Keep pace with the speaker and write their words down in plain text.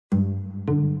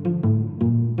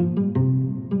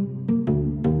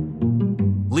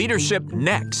Leadership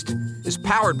Next is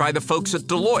powered by the folks at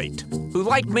Deloitte, who,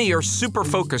 like me, are super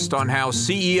focused on how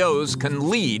CEOs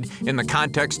can lead in the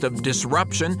context of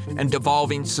disruption and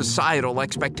evolving societal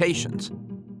expectations.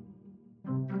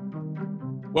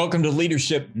 Welcome to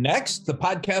Leadership Next, the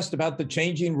podcast about the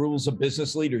changing rules of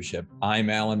business leadership.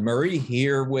 I'm Alan Murray,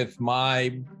 here with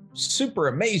my super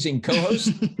amazing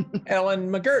co-host, Ellen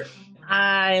McGirt.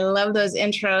 I love those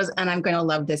intros, and I'm going to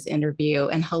love this interview.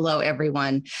 And hello,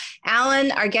 everyone.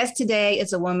 Alan, our guest today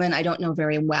is a woman I don't know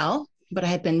very well, but I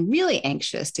have been really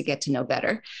anxious to get to know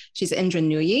better. She's Indra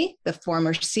Nooyi, the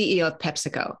former CEO of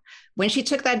PepsiCo. When she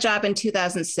took that job in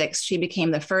 2006, she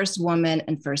became the first woman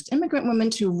and first immigrant woman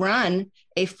to run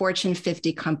a Fortune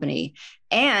 50 company.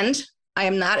 And I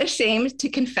am not ashamed to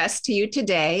confess to you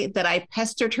today that I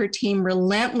pestered her team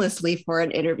relentlessly for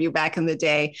an interview back in the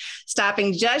day,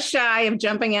 stopping just shy of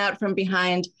jumping out from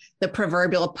behind the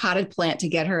proverbial potted plant to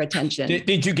get her attention.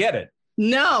 Did you get it?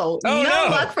 No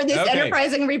luck for this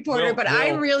enterprising reporter, but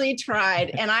I really tried.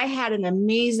 And I had an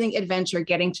amazing adventure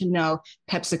getting to know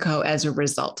PepsiCo as a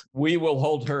result. We will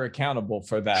hold her accountable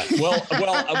for that.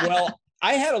 Well,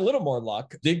 I had a little more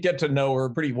luck, did get to know her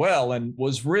pretty well and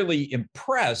was really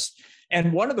impressed.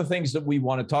 And one of the things that we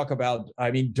want to talk about,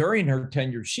 during her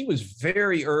tenure, she was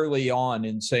very early on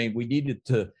in saying we needed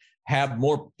to have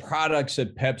more products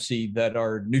at Pepsi that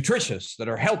are nutritious, that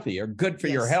are healthy, are good for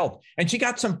your health. And she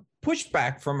got some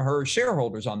pushback from her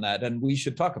shareholders on that. And we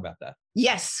should talk about that.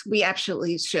 Yes, we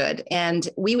absolutely should. And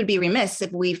we would be remiss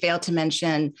if we failed to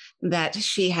mention that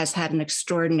she has had an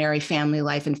extraordinary family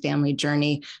life and family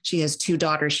journey. She has 2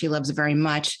 daughters she loves very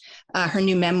much. Her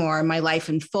new memoir, My Life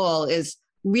in Full, is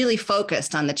really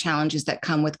focused on the challenges that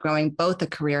come with growing both a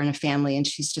career and a family. And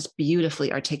she's just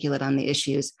beautifully articulate on the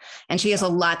issues. And she has a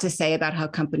lot to say about how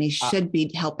companies should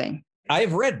be helping. I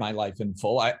have read My Life in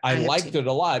Full. I liked it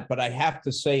a lot, but I have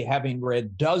to say, having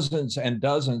read dozens and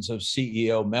dozens of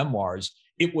CEO memoirs,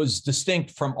 it was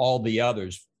distinct from all the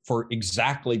others for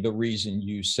exactly the reason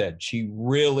you said. She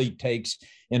really takes,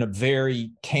 in a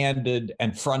very candid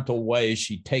and frontal way,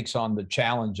 she takes on the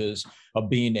challenges of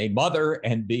being a mother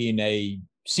and being a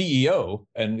CEO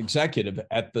and executive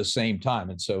at the same time.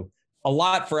 And so a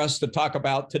lot for us to talk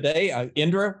about today.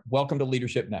 Indra, welcome to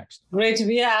Leadership Next. Great to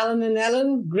be here, Alan and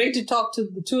Ellen. Great to talk to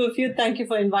the two of you. Thank you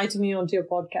for inviting me onto your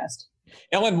podcast.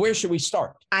 Ellen, where should we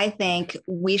start? I think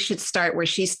we should start where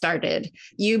she started.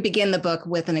 You begin the book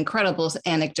with an incredible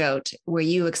anecdote where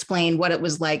you explain what it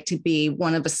was like to be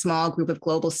one of a small group of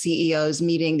global CEOs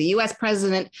meeting the US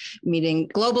president, meeting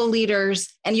global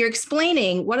leaders, and you're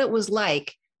explaining what it was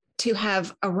like to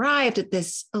have arrived at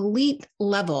this elite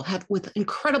level, with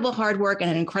incredible hard work and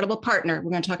an incredible partner.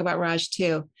 We're going to talk about Raj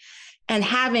too, and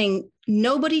having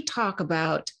nobody talk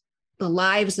about the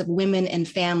lives of women and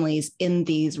families in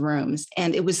these rooms.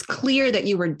 And it was clear that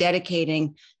you were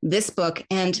dedicating this book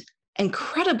and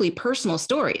incredibly personal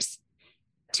stories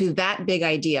to that big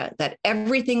idea that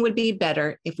everything would be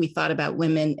better if we thought about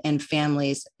women and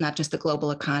families, not just the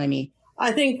global economy.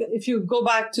 I think if you go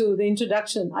back to the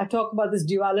introduction, I talk about this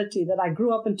duality that I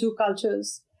grew up in 2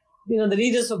 cultures. The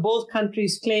leaders of both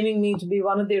countries claiming me to be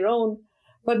one of their own.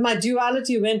 But my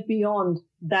duality went beyond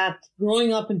that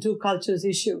growing up in 2 cultures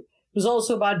issue. It was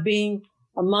also about being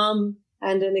a mom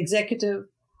and an executive,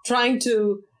 trying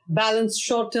to balance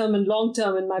short-term and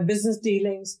long-term in my business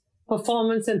dealings,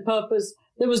 performance and purpose.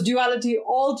 There was duality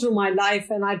all through my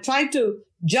life. And I tried to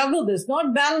juggle this,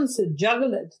 not balance it,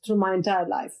 juggle it through my entire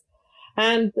life.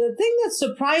 And the thing that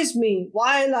surprised me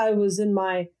while I was in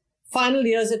my final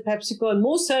years at PepsiCo, and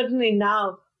most certainly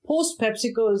now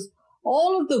post-PepsiCo, is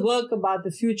all of the work about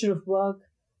the future of work,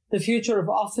 the future of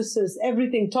offices,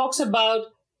 everything talks about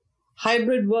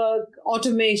hybrid work,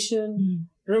 automation,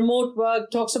 remote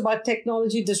work, talks about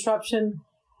technology disruption.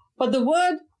 But the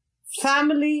word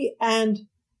family and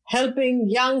helping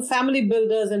young family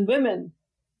builders and women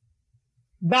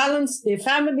balance their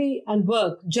family and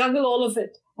work, juggle all of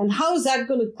it. And how is that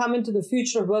going to come into the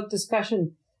future of work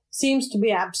discussion seems to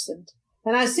be absent.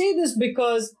 And I say this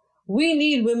because we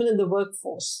need women in the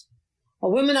workforce.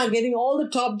 Women are getting all the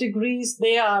top degrees.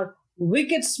 They are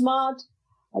wicked smart.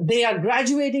 They are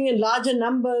graduating in larger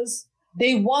numbers.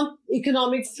 They want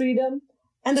economic freedom.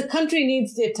 And the country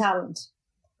needs their talent.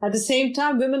 At the same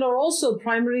time, women are also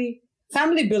primary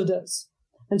family builders.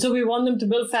 And so we want them to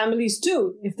build families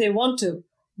too, if they want to.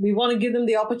 We want to give them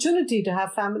the opportunity to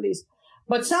have families.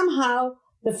 But somehow,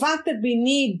 the fact that we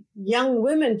need young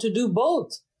women to do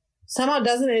both somehow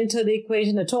doesn't enter the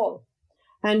equation at all.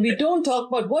 And we don't talk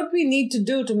about what we need to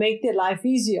do to make their life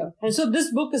easier. And so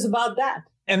this book is about that.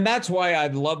 And that's why I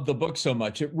love the book so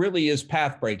much. It really is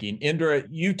path-breaking. Indra,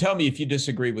 you tell me if you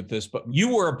disagree with this, but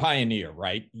you were a pioneer,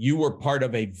 right? You were part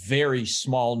of a very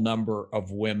small number of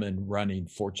women running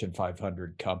Fortune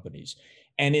 500 companies.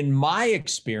 And in my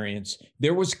experience,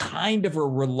 there was kind of a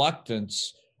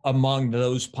reluctance among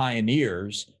those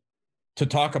pioneers to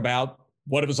talk about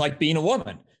what it was like being a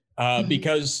woman,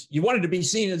 because you wanted to be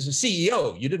seen as a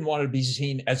CEO. You didn't want to be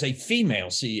seen as a female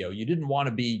CEO. You didn't want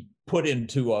to be put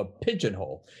into a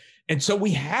pigeonhole. And so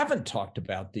we haven't talked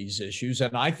about these issues.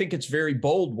 And I think it's very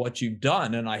bold what you've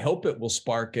done. And I hope it will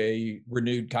spark a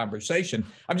renewed conversation.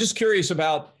 I'm just curious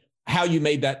about how you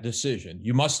made that decision.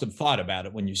 You must have thought about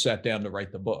it when you sat down to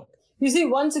write the book. You see,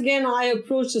 once again, I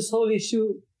approached this whole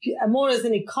issue more as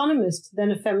an economist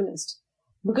than a feminist.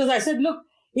 Because I said, look,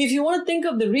 if you want to think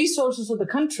of the resources of the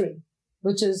country,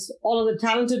 which is all of the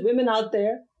talented women out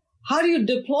there, how do you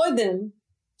deploy them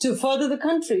to further the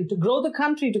country, to grow the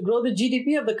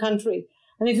GDP of the country?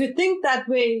 And if you think that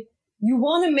way, you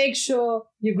want to make sure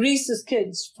you grease the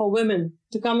skids for women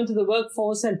to come into the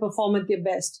workforce and perform at their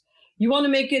best. You want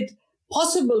to make it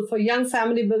possible for young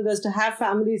family builders to have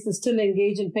families and still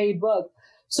engage in paid work.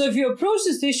 So if you approach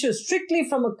this issue strictly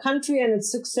from a country and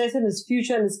its success and its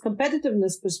future and its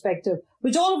competitiveness perspective,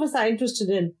 which all of us are interested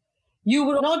in, you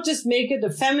would not just make it a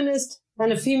feminist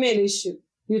and a female issue.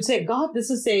 You'd say, God,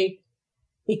 this is a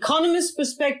economist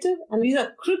perspective, and these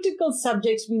are critical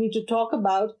subjects we need to talk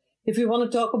about if we want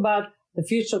to talk about the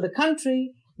future of the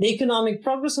country, the economic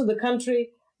progress of the country,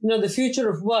 the future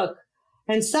of work.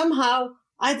 And somehow,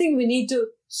 I think we need to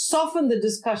soften the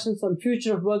discussions on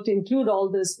future of work to include all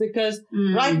this, because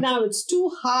right now it's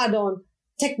too hard on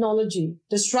technology,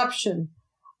 disruption,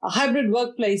 hybrid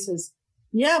workplaces.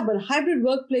 Yeah, but hybrid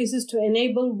workplaces to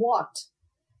enable what?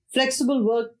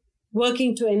 Flexible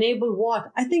working to enable what?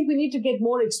 I think we need to get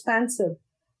more expansive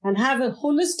and have a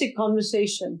holistic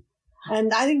conversation.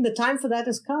 And I think the time for that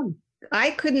has come.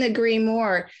 I couldn't agree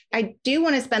more. I do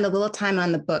want to spend a little time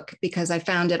on the book because I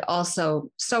found it also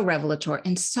so revelatory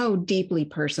and so deeply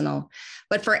personal.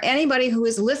 But for anybody who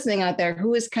is listening out there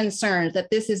who is concerned that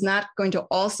this is not going to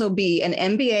also be an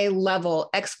MBA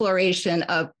level exploration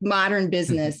of modern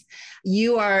business,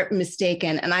 you are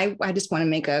mistaken. And I just want to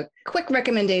make a quick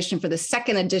recommendation for the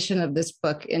second edition of this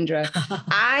book, Indra.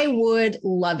 I would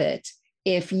love it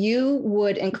if you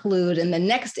would include in the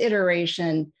next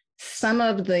iteration some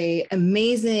of the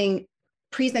amazing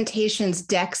presentations,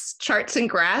 decks, charts, and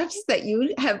graphs that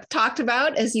you have talked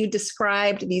about as you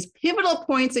described these pivotal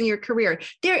points in your career.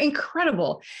 They're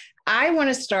incredible. I want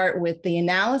to start with the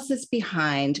analysis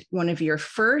behind one of your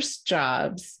first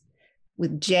jobs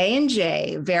with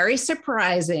J&J. Very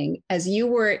surprising, as you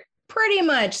were pretty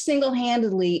much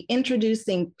single-handedly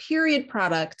introducing period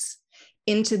products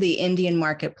into the Indian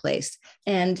marketplace.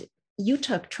 And you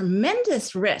took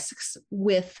tremendous risks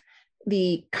with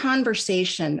the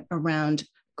conversation around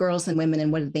girls and women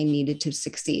and what they needed to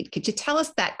succeed. Could you tell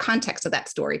us that context of that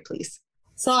story, please?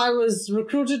 So I was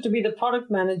recruited to be the product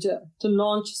manager to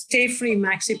launch Stay Free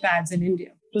Maxi Pads in India.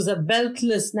 It was a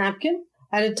beltless napkin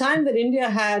at a time that India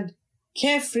had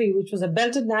Carefree, which was a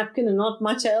belted napkin and not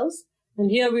much else. And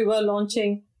here we were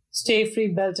launching Stay Free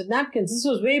belted napkins. This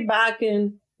was way back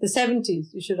in the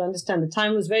 70s. You should understand the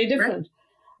time was very different.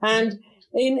 Right. And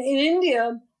in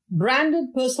India, branded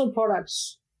personal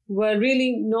products were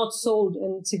really not sold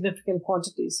in significant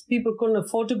quantities. People couldn't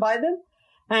afford to buy them,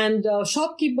 and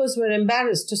shopkeepers were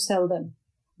embarrassed to sell them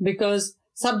because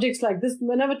subjects like this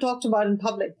were never talked about in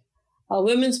public.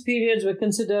 Women's periods were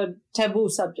considered taboo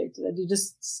subjects that you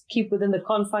just keep within the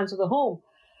confines of the home.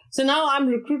 So now I'm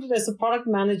recruited as a product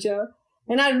manager,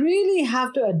 and I really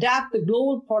have to adapt the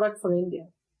global product for India.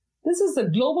 This is a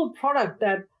global product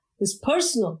that is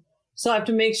personal. So I have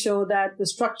to make sure that the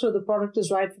structure of the product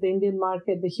is right for the Indian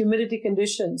market. The humidity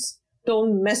conditions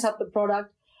don't mess up the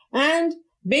product. And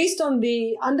based on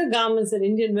the undergarments that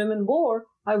Indian women wore,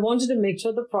 I wanted to make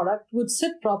sure the product would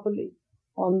sit properly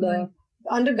on the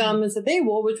undergarments that they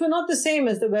wore, which were not the same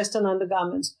as the Western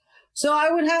undergarments. So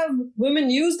I would have women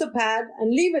use the pad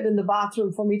and leave it in the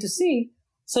bathroom for me to see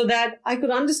so that I could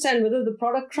understand whether the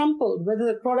product crumpled, whether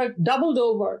the product doubled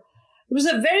over. It was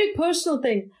a very personal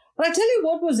thing. But I tell you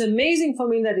what was amazing for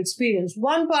me in that experience.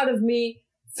 One part of me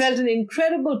felt an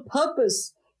incredible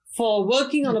purpose for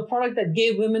working on a product that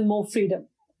gave women more freedom.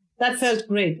 That felt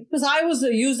great because I was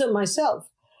a user myself.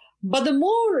 But the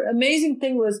more amazing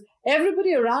thing was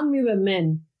everybody around me were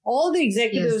men. All the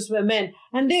executives were men.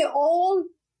 And they all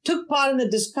took part in the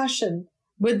discussion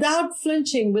without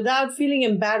flinching, without feeling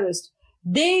embarrassed.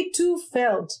 They too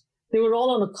felt they were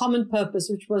all on a common purpose,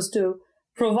 which was to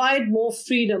provide more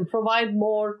freedom, provide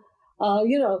more,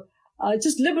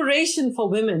 just liberation for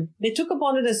women. They took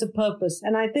upon it as a purpose.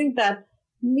 And I think that,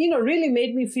 really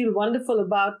made me feel wonderful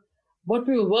about what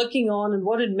we were working on and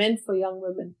what it meant for young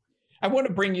women. I want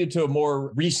to bring you to a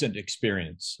more recent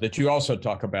experience that you also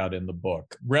talk about in the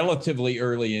book. Relatively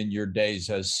early in your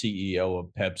days as CEO of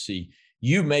Pepsi,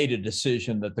 you made a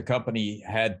decision that the company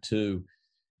had to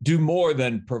do more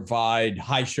than provide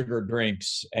high sugar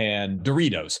drinks and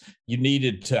Doritos. You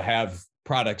needed to have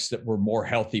products that were more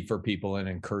healthy for people and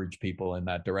encourage people in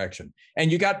that direction.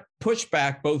 And you got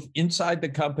pushback both inside the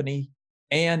company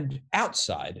and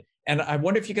outside. And I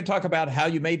wonder if you could talk about how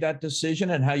you made that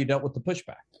decision and how you dealt with the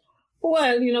pushback.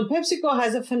 Well, PepsiCo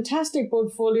has a fantastic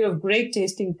portfolio of great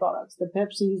tasting products. The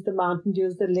Pepsis, the Mountain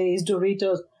Dews, the Lay's,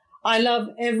 Doritos. I love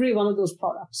every one of those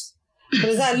products. But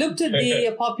as I looked at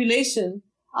the population,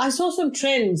 I saw some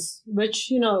trends,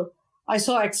 which, I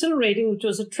saw accelerating, which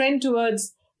was a trend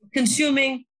towards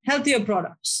consuming healthier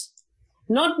products.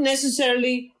 Not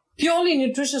necessarily purely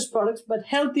nutritious products, but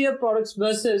healthier products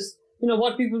versus,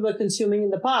 what people were consuming in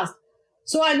the past.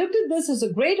 So I looked at this as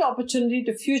a great opportunity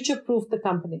to future-proof the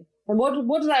company. And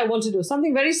what did I want to do?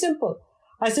 Something very simple.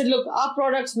 I said, look, our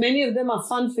products, many of them are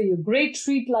fun for you, great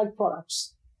treat-like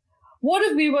products. What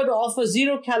if we were to offer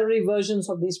zero-calorie versions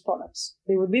of these products?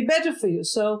 They would be better for you.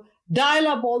 So dial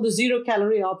up all the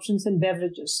zero-calorie options in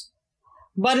beverages.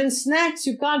 But in snacks,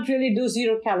 you can't really do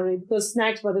zero-calorie because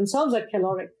snacks by themselves are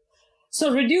caloric.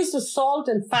 So reduce the salt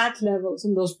and fat levels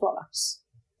in those products.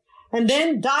 And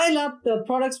then dial up the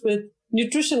products with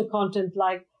nutrition content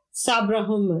like Sabra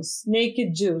hummus,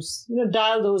 naked juice,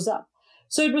 dial those up.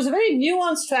 So it was a very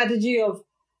nuanced strategy of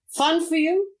fun for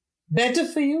you, better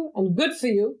for you, and good for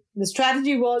you. The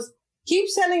strategy was keep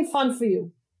selling fun for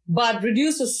you, but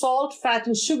reduce the salt, fat,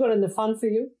 and sugar in the fun for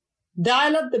you.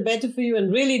 Dial up the better for you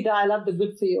and really dial up the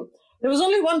good for you. There was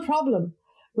only one problem.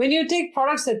 When you take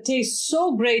products that taste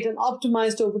so great and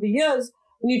optimized over the years,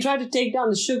 when you try to take down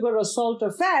the sugar or salt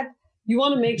or fat, you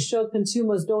want to make sure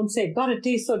consumers don't say, God, it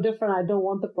tastes so different, I don't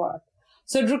want the product.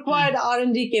 So it required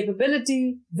R&D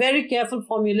capability, very careful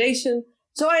formulation.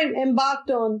 So I embarked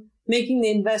on making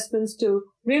the investments to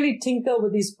really tinker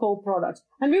with these core products.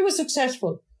 And we were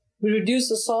successful. We reduced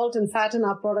the salt and fat in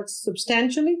our products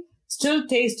substantially, still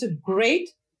tasted great.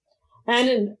 And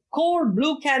in core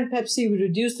blue can Pepsi, we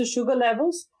reduced the sugar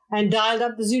levels and dialed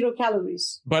up the 0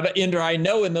 calories. But Indra, I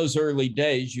know in those early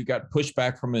days, you got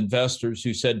pushback from investors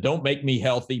who said, don't make me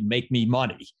healthy, make me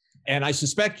money. And I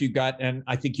suspect you got, and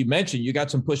I think you mentioned, you got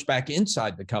some pushback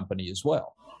inside the company as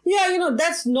well. Yeah,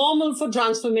 that's normal for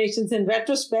transformations in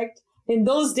retrospect. In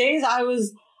those days, I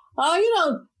was,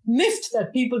 miffed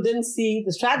that people didn't see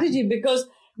the strategy because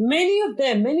many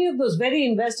of those very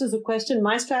investors who questioned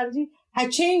my strategy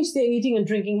had changed their eating and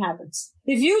drinking habits.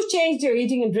 If you've changed your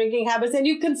eating and drinking habits and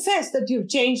you confess that you've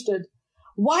changed it,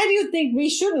 why do you think we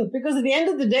shouldn't? Because at the end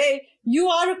of the day, you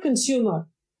are a consumer.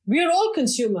 We are all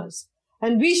consumers.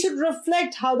 And we should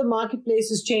reflect how the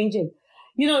marketplace is changing.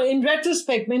 In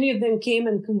retrospect, many of them came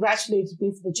and congratulated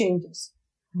me for the changes.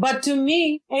 But to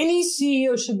me, any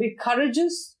CEO should be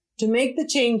courageous to make the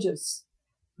changes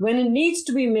when it needs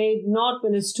to be made, not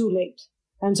when it's too late.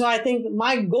 And so I think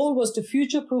my goal was to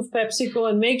future-proof PepsiCo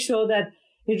and make sure that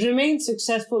it remained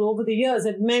successful over the years.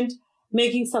 It meant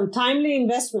making some timely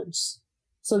investments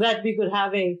so that we could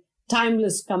have a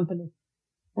timeless company.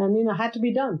 And, had to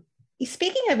be done.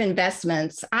 Speaking of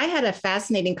investments, I had a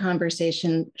fascinating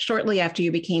conversation shortly after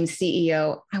you became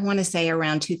CEO, I want to say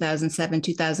around 2007,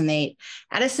 2008,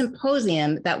 at a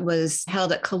symposium that was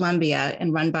held at Columbia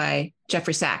and run by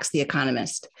Jeffrey Sachs, the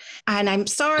economist. And I'm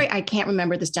sorry, I can't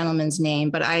remember this gentleman's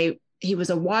name, but he was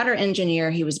a water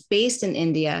engineer. He was based in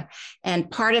India.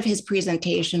 And part of his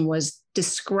presentation was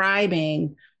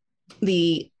describing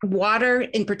the water,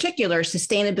 in particular,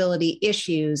 sustainability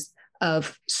issues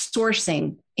of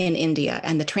sourcing in India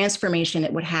and the transformation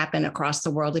it would happen across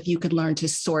the world if you could learn to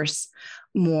source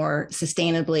more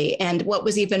sustainably. And what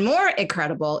was even more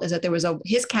incredible is that there was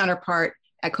his counterpart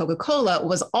at Coca-Cola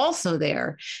was also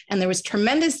there. And there was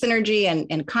tremendous synergy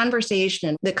and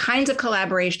conversation, the kinds of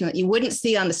collaboration that you wouldn't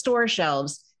see on the store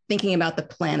shelves thinking about the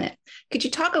planet. Could you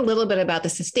talk a little bit about the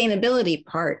sustainability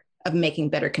part of making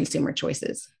better consumer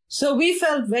choices? So we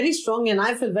felt very strongly, and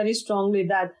I felt very strongly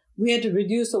that we had to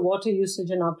reduce the water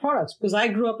usage in our products because I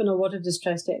grew up in a water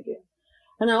distressed area.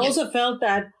 And I also felt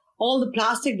that all the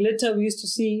plastic litter we used to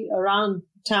see around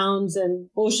towns and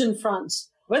ocean fronts,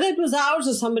 whether it was ours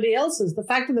or somebody else's, the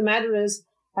fact of the matter is,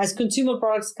 as consumer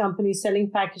products companies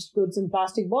selling packaged goods in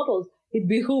plastic bottles, it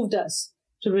behooved us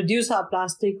to reduce our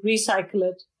plastic, recycle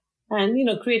it, and,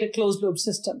 create a closed loop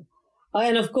system.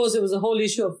 And of course, it was a whole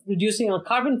issue of reducing our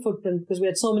carbon footprint because we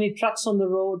had so many trucks on the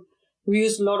road, We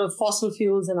used a lot of fossil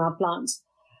fuels in our plants.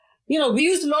 We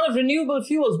used a lot of renewable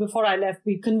fuels before I left.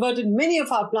 We converted many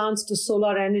of our plants to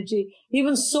solar energy,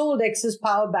 even sold excess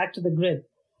power back to the grid.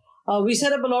 We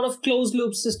set up a lot of closed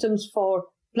loop systems for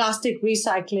plastic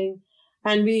recycling.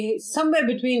 And somewhere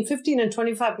between 15 and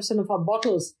 25% of our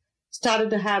bottles started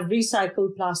to have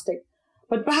recycled plastic.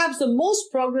 But perhaps the most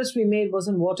progress we made was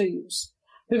in water use.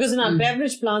 Because in our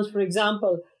beverage plants, for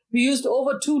example, we used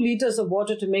over 2 liters of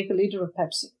water to make a liter of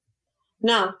Pepsi.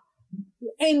 Now,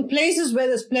 in places where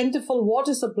there's plentiful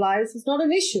water supplies, it's not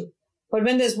an issue. But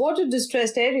when there's water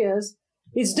distressed areas,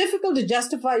 it's difficult to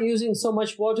justify using so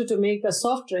much water to make a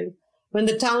soft drink when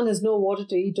the town has no water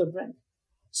to eat or drink.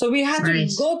 So we had to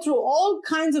go through all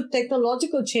kinds of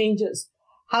technological changes,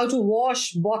 how to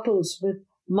wash bottles with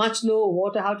much lower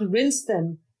water, how to rinse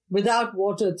them without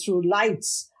water through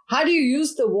lights. How do you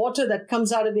use the water that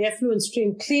comes out of the effluent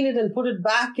stream, clean it and put it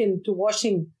back into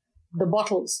washing the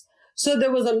bottles? So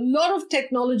there was a lot of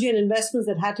technology and investments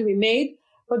that had to be made.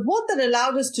 But what that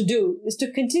allowed us to do is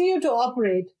to continue to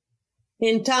operate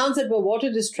in towns that were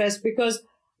water distressed, because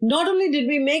not only did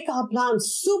we make our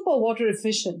plants super water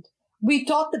efficient, we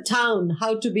taught the town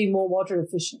how to be more water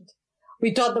efficient.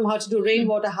 We taught them how to do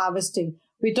rainwater harvesting.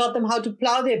 We taught them how to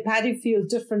plow their paddy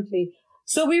fields differently.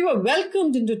 So we were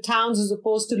welcomed into towns as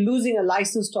opposed to losing a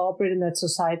license to operate in that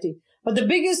society. But the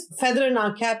biggest feather in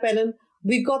our cap, Ellen,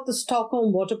 we got the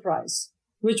Stockholm Water Prize,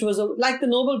 which was like the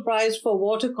Nobel Prize for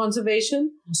water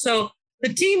conservation. So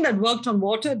the team that worked on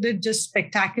water did just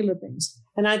spectacular things.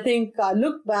 And I think I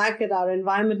look back at our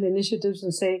environmental initiatives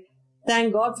and say,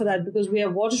 thank God for that, because we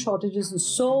have water shortages in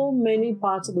so many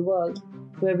parts of the world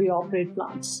where we operate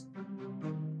plants.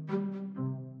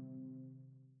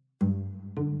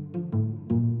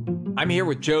 I'm here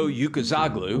with Joe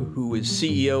Ukazoglu, who is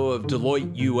CEO of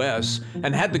Deloitte US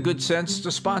and had the good sense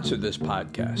to sponsor this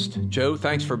podcast. Joe,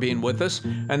 thanks for being with us,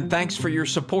 and thanks for your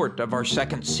support of our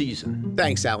second season.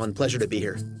 Thanks, Alan. Pleasure to be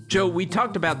here. Joe, we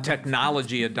talked about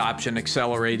technology adoption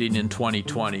accelerating in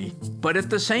 2020, but at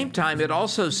the same time, it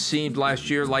also seemed last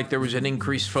year like there was an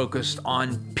increased focus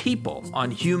on people,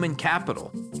 on human capital.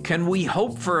 Can we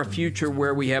hope for a future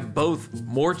where we have both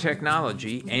more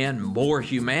technology and more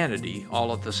humanity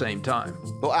all at the same time?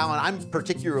 Well, Alan, I'm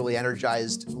particularly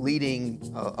energized leading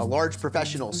a large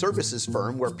professional services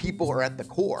firm where people are at the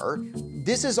core.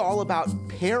 This is all about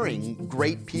pairing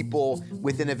great people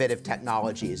with innovative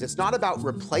technologies. It's not about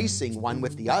replacing one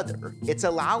with the other. It's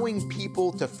allowing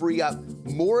people to free up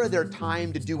more of their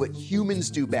time to do what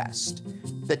humans do best.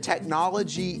 The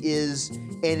technology is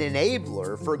an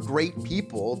enabler for great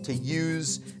people to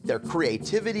use their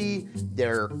creativity,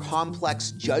 their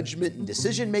complex judgment and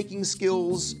decision-making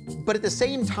skills. But at the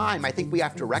same time, I think we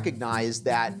have to recognize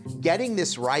that getting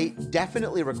this right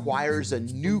definitely requires a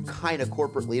new kind of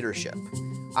corporate leadership.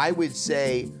 I would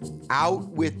say out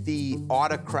with the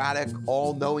autocratic,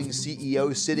 all-knowing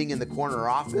CEO sitting in the corner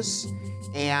office,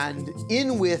 and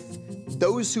in with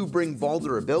those who bring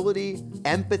vulnerability,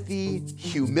 empathy,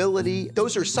 humility.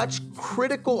 Those are such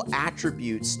critical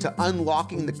attributes to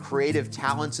unlocking the creative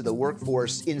talents of the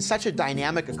workforce in such a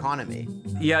dynamic economy.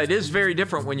 Yeah, it is very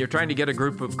different when you're trying to get a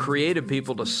group of creative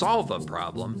people to solve a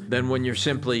problem than when you're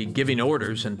simply giving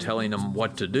orders and telling them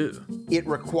what to do. It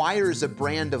requires a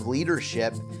brand of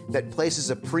leadership that places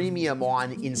a premium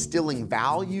on instilling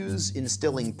values,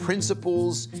 instilling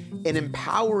principles, and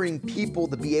empowering people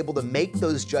to be able to make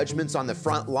those judgments on the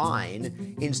front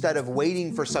line instead of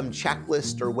waiting for some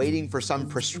checklist or waiting for some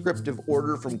prescriptive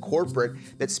order from corporate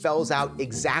that spells out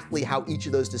exactly how each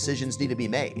of those decisions need to be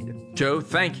made. Joe,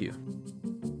 thank you.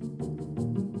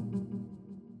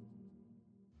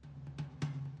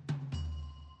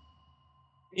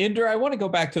 Inder, I want to go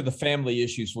back to the family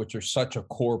issues, which are such a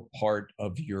core part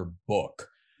of your book.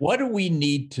 What do we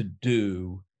need to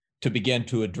do to begin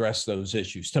to address those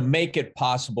issues, to make it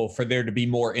possible for there to be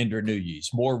more Inder Nooyi's,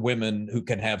 more women who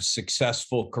can have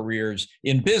successful careers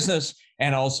in business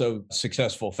and also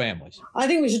successful families? I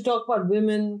think we should talk about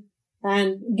women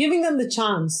and giving them the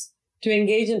chance to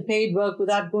engage in paid work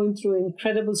without going through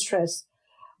incredible stress,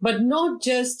 but not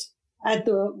just at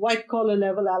the white collar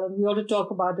level, Alan. We ought to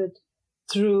talk about it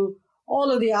through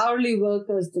all of the hourly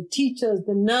workers, the teachers,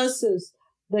 the nurses,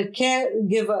 the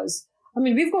caregivers. I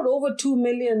mean, we've got over 2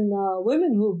 million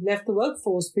women who've left the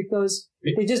workforce because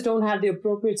they just don't have the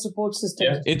appropriate support system.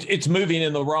 Yeah. It's moving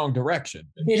in the wrong direction.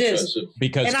 It is.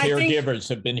 Because caregivers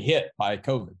have been hit by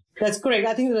COVID. That's correct.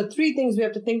 I think there are 3 things we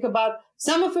have to think about.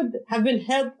 Some of it have been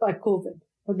helped by COVID,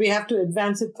 but we have to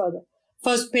advance it further.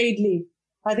 First, paid leave.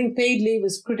 I think paid leave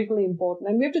is critically important.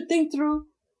 And we have to think through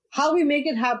how we make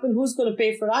it happen, who's going to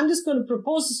pay for it. I'm just going to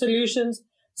propose the solutions,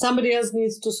 Somebody else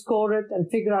needs to score it and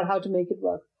figure out how to make it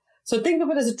work. So think of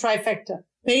it as a trifecta.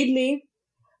 Paid leave.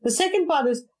 The second part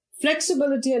is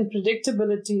flexibility and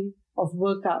predictability of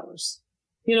work hours.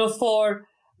 For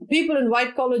people in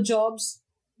white collar jobs,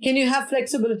 can you have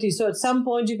flexibility? So at some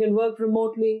point you can work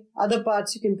remotely, other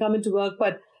parts you can come into work,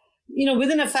 but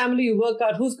within a family you work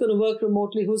out who's going to work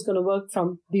remotely, who's going to work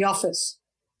from the office.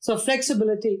 So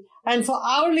flexibility. And for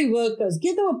hourly workers,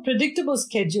 give them a predictable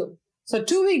schedule. So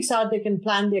 2 weeks out, they can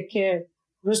plan their care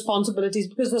responsibilities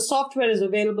because the software is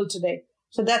available today.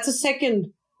 So that's a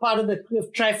second part of the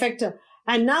trifecta.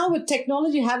 And now with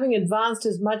technology having advanced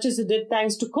as much as it did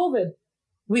thanks to COVID,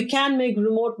 we can make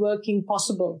remote working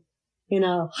possible in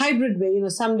a hybrid way,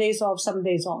 some days off, some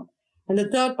days on. And the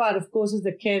third part, of course, is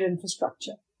the care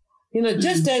infrastructure.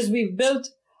 Just as we've built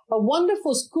a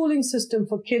wonderful schooling system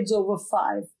for kids over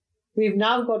 5, we've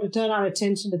now got to turn our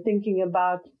attention to thinking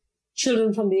about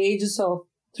children from the ages of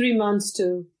 3 months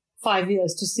to 5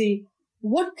 years to see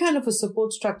what kind of a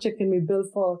support structure can we build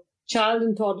for child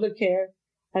and toddler care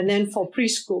and then for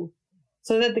preschool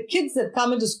so that the kids that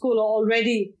come into school are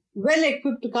already well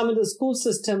equipped to come into the school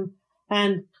system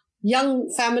and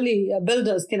young family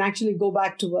builders can actually go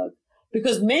back to work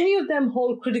because many of them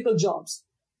hold critical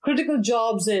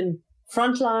jobs in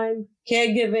frontline,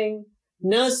 caregiving,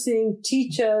 nursing,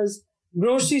 teachers,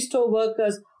 grocery store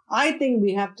workers. I think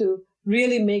we have to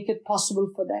really make it possible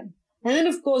for them. And then,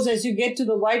 of course, as you get to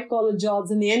the white-collar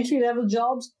jobs and the entry-level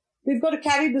jobs, we've got to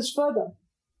carry this further.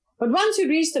 But once you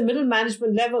reach the middle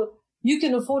management level, you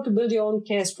can afford to build your own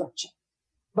care structure.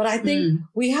 But I think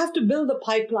we have to build the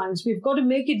pipelines. We've got to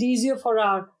make it easier for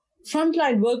our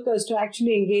frontline workers to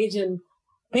actually engage in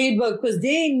paid work because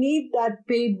they need that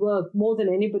paid work more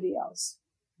than anybody else.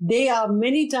 They are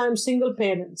many times single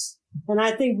parents. And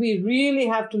I think we really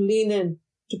have to lean in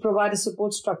to provide a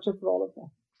support structure for all of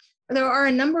them. There are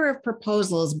a number of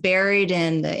proposals buried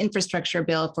in the infrastructure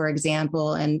bill, for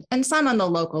example, and some on the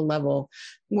local level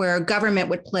where government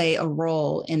would play a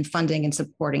role in funding and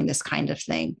supporting this kind of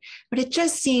thing. But it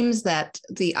just seems that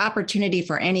the opportunity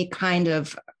for any kind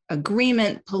of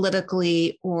agreement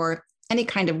politically or any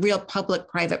kind of real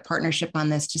public-private partnership on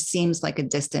this just seems like a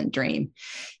distant dream.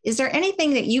 Is there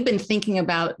anything that you've been thinking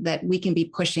about that we can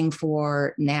be pushing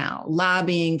for now,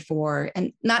 lobbying for,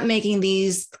 and not making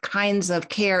these kinds of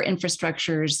care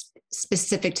infrastructures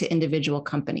specific to individual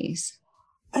companies?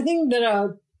 I think there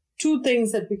are two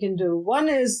things that we can do. One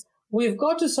is we've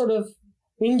got to sort of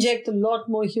inject a lot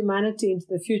more humanity into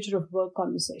the future of work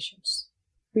conversations.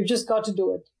 We've just got to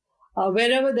do it.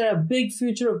 Wherever there are big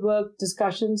future of work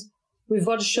discussions, we've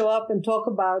got to show up and talk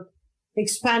about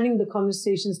expanding the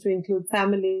conversations to include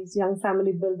families, young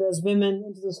family builders, women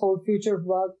into this whole future of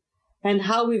work, and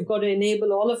how we've got to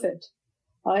enable all of it,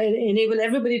 enable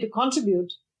everybody to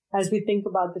contribute as we think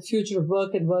about the future of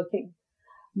work and working.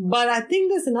 But I think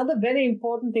there's another very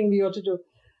important thing we ought to do.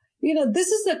 This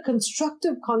is a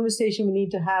constructive conversation we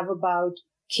need to have about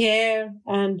care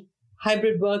and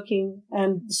hybrid working.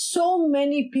 And so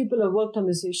many people have worked on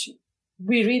this issue.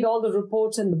 We read all the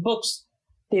reports and the books.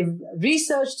 They've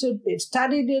researched it, they've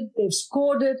studied it, they've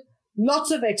scored it,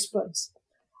 lots of experts.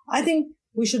 I think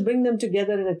we should bring them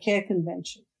together in a care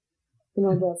convention.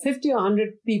 The 50 or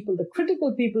 100 people, the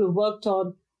critical people who worked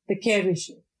on the care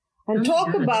issue, and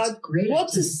talk about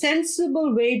what's a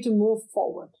sensible way to move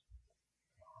forward.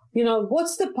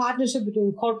 What's the partnership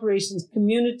between corporations,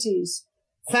 communities,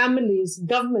 families,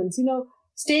 governments,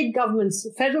 state governments,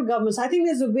 federal governments. I think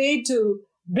there's a way to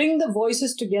bring the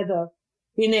voices together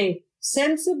in a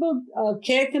sensible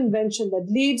care convention that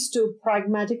leads to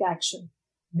pragmatic action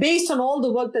based on all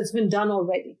the work that's been done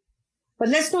already. But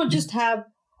let's not just have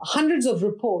hundreds of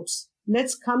reports.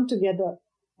 Let's come together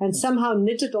and somehow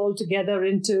knit it all together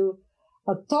into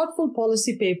a thoughtful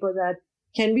policy paper that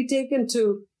can be taken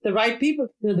to the right people,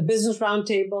 the Business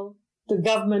Roundtable, the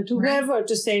government, whoever,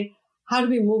 to say, how do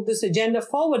we move this agenda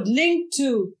forward, linked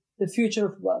to the future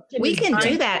of work? We can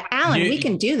do that, Alan. We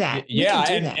can do that.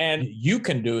 And you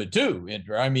can do it too,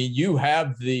 Indra. I mean, you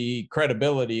have the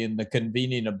credibility and the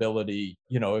convening ability.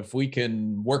 If we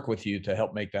can work with you to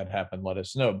help make that happen, let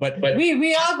us know. But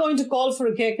we are going to call for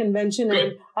a care convention,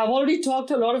 and I've already talked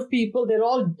to a lot of people. They're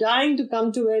all dying to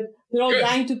come to it. They're all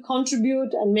dying to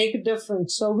contribute and make a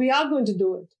difference. So we are going to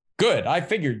do it. Good. I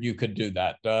figured you could do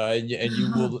that, and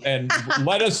you will. And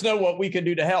let us know what we can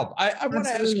do to help. I want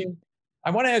to ask you. I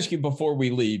want to ask you before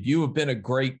we leave. You have been a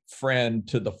great friend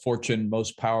to the Fortune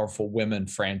Most Powerful Women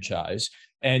franchise,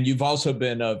 and you've also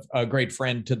been a great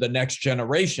friend to the Next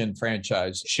Generation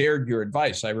franchise. Shared your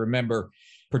advice. I remember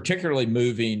particularly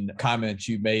moving comments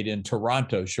you made in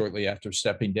Toronto shortly after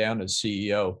stepping down as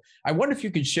CEO. I wonder if you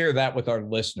could share that with our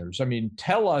listeners. I mean,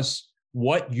 tell us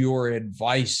what your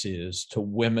advice is to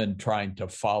women trying to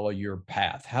follow your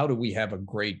path. How do we have a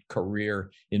great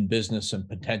career in business and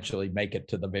potentially make it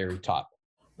to the very top?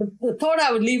 The thought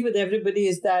I would leave with everybody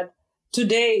is that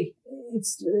today,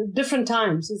 it's different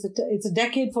times. It's a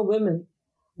decade for women.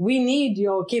 We need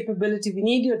your capability. We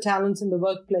need your talents in the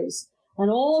workplace. And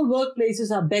all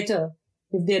workplaces are better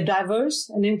if they're diverse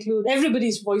and include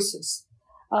everybody's voices.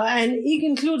 And it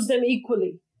includes them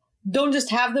equally. Don't just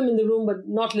have them in the room, but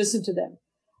not listen to them.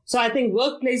 So I think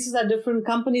workplaces are different.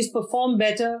 Companies perform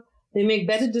better. They make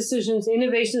better decisions.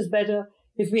 Innovation is better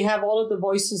if we have all of the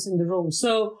voices in the room.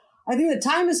 So I think the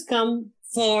time has come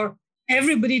for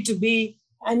everybody to be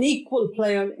an equal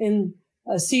player in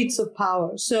seats of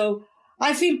power. So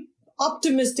I feel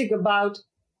optimistic about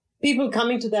people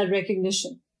coming to that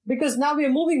recognition, because now we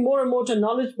are moving more and more to a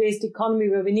knowledge-based economy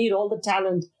where we need all the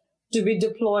talent to be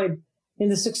deployed in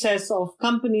the success of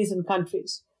companies and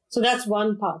countries. So that's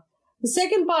one part. The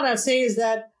second part I'll say is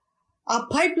that our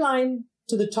pipeline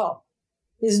to the top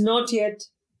is not yet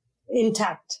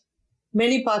intact.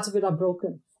 Many parts of it are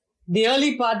broken. The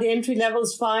early part, the entry level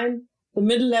is fine. The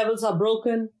middle levels are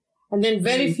broken. And then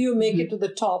very few make it to the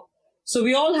top. So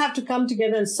we all have to come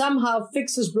together and somehow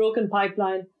fix this broken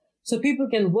pipeline so people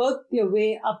can work their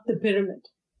way up the pyramid.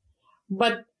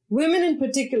 But women in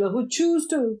particular who choose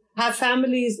to have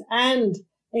families and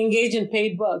engage in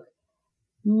paid work,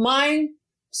 my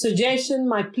suggestion,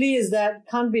 my plea is that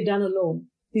can't be done alone.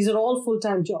 These are all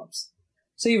full-time jobs.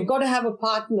 So you've got to have a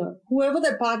partner, whoever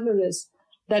that partner is,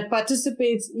 that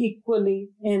participates equally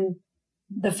in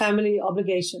the family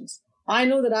obligations. I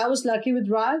know that I was lucky with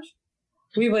Raj.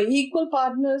 We were equal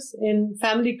partners in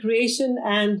family creation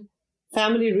and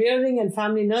family rearing and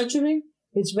family nurturing.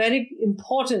 It's very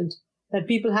important that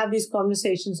people have these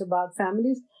conversations about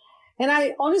families. And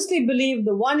I honestly believe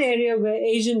the one area where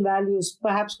Asian values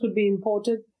perhaps could be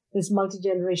imported is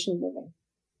multi-generational living.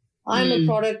 I'm a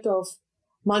product of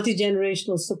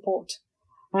multi-generational support.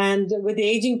 And with the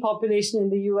aging population in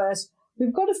the US,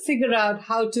 we've got to figure out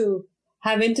how to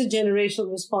have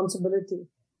intergenerational responsibility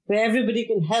where everybody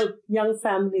can help young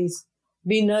families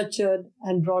be nurtured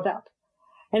and brought up.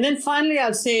 And then finally,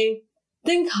 I'll say,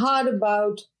 think hard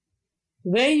about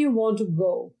where you want to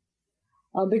go.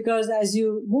 Because as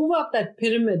you move up that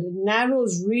pyramid, it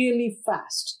narrows really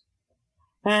fast.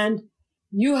 And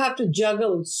you have to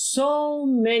juggle so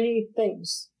many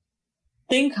things.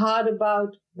 Think hard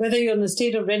about whether you're in a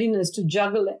state of readiness to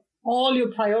juggle all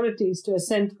your priorities to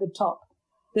ascend to the top.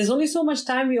 There's only so much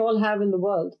time we all have in the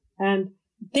world. And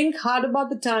think hard about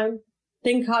the time.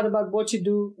 Think hard about what you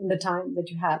do in the time that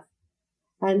you have.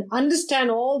 And understand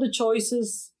all the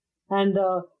choices and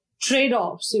the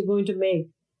trade-offs you're going to make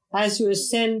as you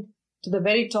ascend to the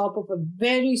very top of a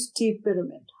very steep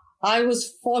pyramid. I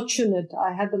was fortunate.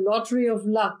 I had the lottery of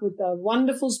luck with a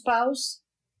wonderful spouse,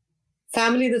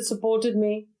 family that supported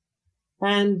me,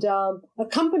 and a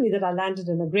company that I landed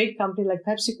in, a great company like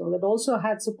PepsiCo that also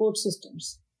had support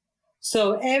systems.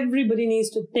 So everybody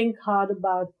needs to think hard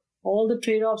about all the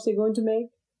trade-offs they're going to make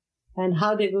and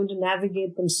how they're going to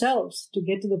navigate themselves to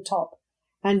get to the top.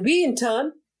 And we, in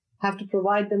turn, have to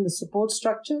provide them the support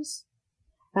structures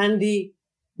and the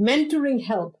mentoring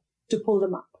help to pull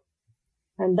them up.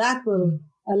 And that will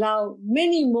allow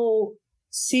many more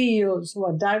CEOs who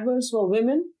are diverse, who are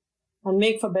women, and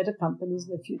make for better companies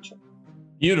in the future.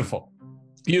 Beautiful.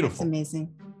 Beautiful. That's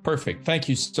amazing. Perfect. Thank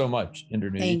you so much,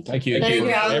 Indranidhi. Thank you. Thank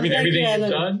you, Alan. Everything Thank you, you've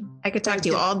Alan. done. I could talk to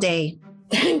you all day.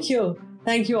 Thank you.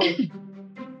 Thank you all.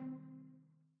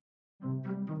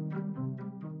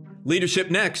 Leadership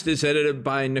Next is edited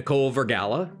by Nicole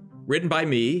Vergala, written by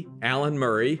me, Alan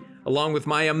Murray, along with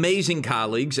my amazing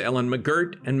colleagues, Ellen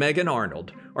McGirt and Megan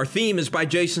Arnold. Our theme is by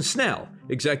Jason Snell.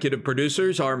 Executive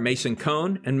producers are Mason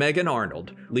Cohn and Megan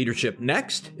Arnold. Leadership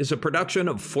Next is a production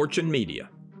of Fortune Media.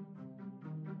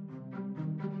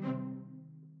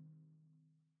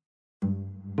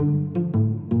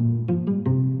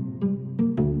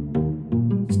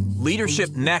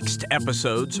 Leadership Next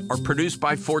episodes are produced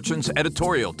by Fortune's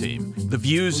editorial team. The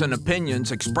views and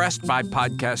opinions expressed by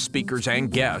podcast speakers and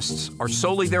guests are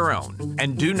solely their own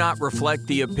and do not reflect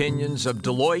the opinions of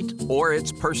Deloitte or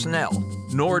its personnel,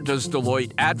 nor does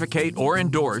Deloitte advocate or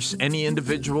endorse any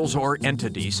individuals or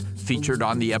entities featured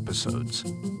on the episodes.